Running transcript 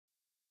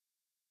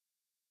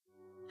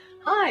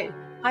Hi,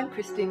 I'm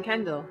Christine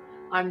Kendall.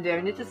 I'm the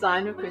owner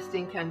designer of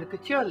Christine Kendall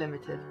Couture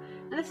Limited,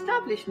 an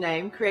established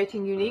name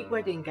creating unique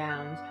wedding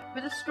gowns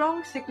with a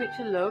strong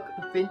signature look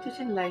of vintage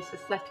and lace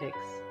aesthetics.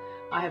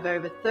 I have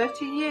over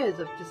 30 years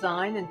of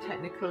design and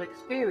technical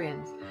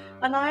experience,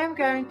 and I am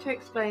going to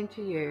explain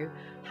to you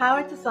how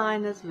a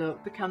designer's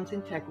look becomes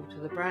integral to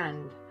the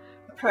brand.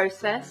 The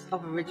process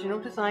of original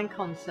design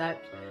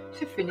concept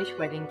to finished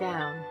wedding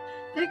gown.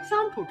 The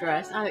example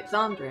dress,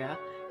 Alexandria,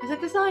 is a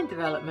design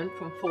development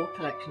from 4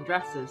 collection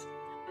dresses.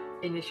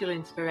 Initial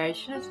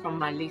inspiration is from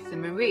my Lisa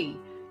Marie,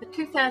 the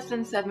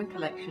 2007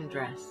 collection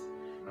dress.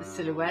 The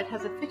silhouette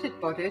has a fitted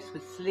bodice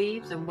with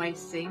sleeves and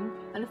waist seam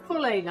and a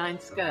full A-line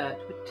skirt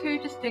with 2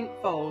 distinct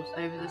folds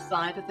over the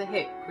side of the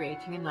hip,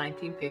 creating a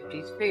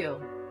 1950s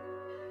feel.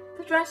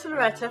 The dress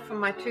Loretta from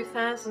my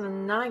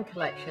 2009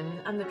 collection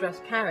and the dress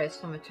Caris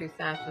from a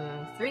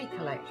 2003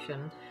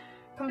 collection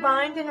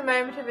combined in a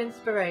moment of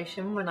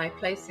inspiration when I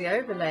placed the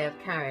overlay of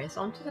Caris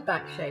onto the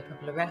back shape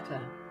of Loretta,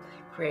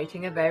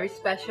 creating a very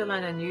special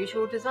and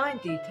unusual design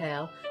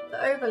detail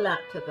that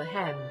overlapped at the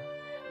hem.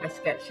 I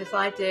sketched this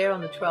idea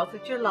on the 12th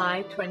of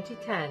July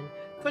 2010,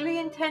 fully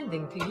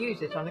intending to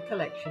use it on a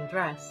collection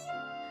dress.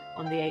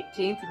 On the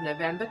 18th of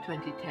November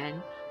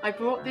 2010, I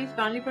brought these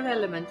valuable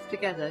elements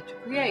together to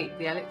create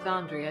the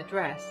Alexandria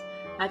dress,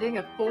 adding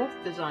a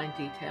 4th design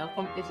detail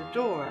from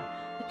Isadora,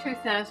 the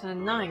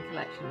 2009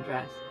 collection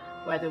dress,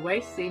 where the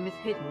waist seam is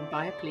hidden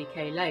by a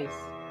plique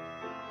lace.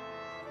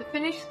 The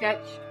finished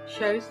sketch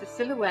shows the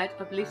silhouette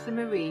of Lisa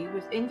Marie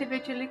with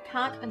individually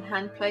cut and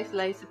hand-placed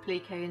lace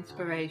applique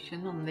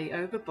inspiration on the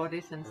over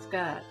bodice and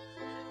skirt.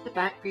 The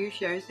back view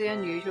shows the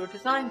unusual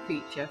design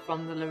feature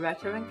from the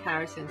Loretta and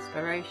Caris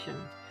inspiration,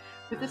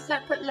 with the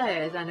separate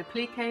layers and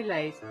applique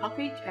lace up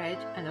each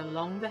edge and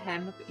along the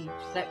hem of each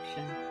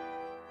section.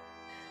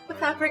 The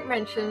fabric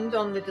mentioned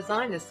on the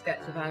designer's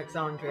sketch of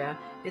Alexandria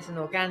is an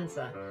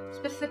organza,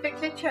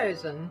 specifically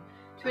chosen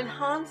to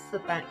enhance the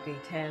back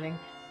detailing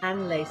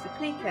and lace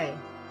applique.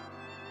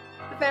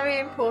 A very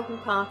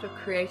important part of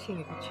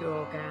creating a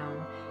couture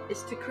gown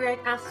is to create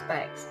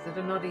aspects that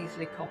are not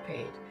easily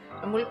copied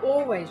and will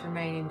always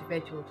remain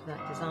individual to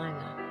that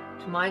designer.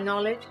 To my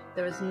knowledge,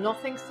 there is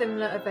nothing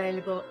similar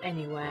available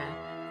anywhere.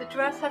 The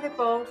dress has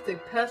evolved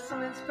through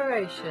personal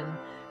inspiration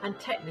and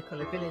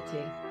technical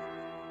ability.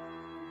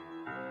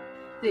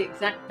 The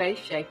exact base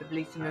shape of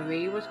Lisa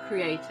Marie was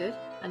created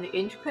and the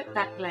intricate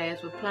back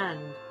layers were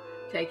planned.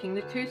 Taking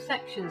the 2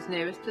 sections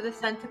nearest to the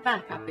centre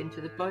back up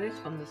into the bodice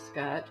from the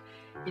skirt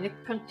in a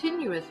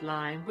continuous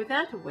line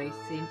without a waist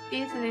seam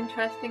is an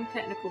interesting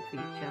technical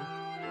feature.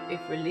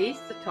 If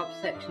released, the top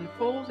section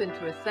falls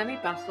into a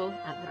semi-bustle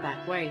at the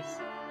back waist.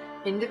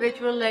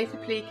 Individual lace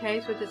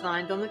appliques were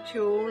designed on the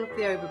tulle of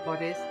the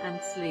overbodice and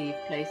sleeve,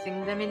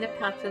 placing them in a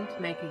pattern to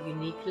make a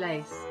unique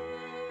lace.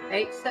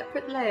 8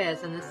 separate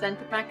layers in the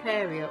centre back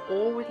area,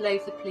 all with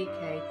lace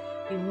applique,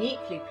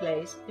 uniquely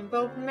placed,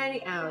 involved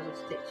many hours of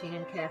stitching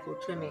and careful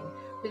trimming,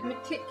 with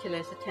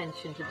meticulous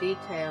attention to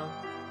detail.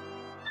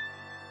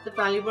 The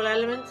valuable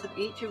elements of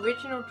each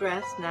original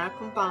dress now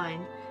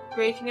combined,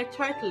 creating a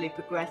totally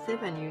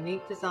progressive and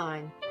unique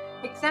design,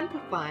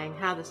 exemplifying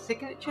how the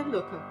signature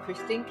look of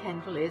Christine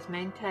Kendall is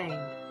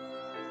maintained.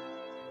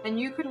 And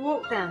you could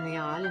walk down the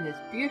aisle in this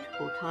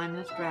beautiful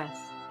timeless dress.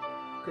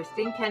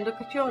 Christine Kendall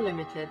Couture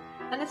Limited,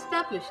 an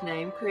established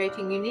name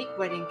creating unique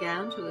wedding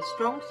gowns with a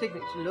strong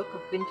signature look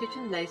of vintage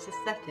and lace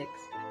aesthetics.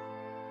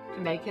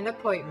 To make an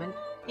appointment,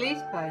 please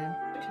phone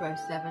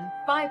 207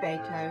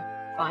 580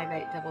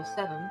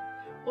 5877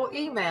 or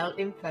email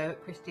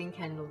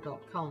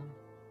info@christinekendall.com.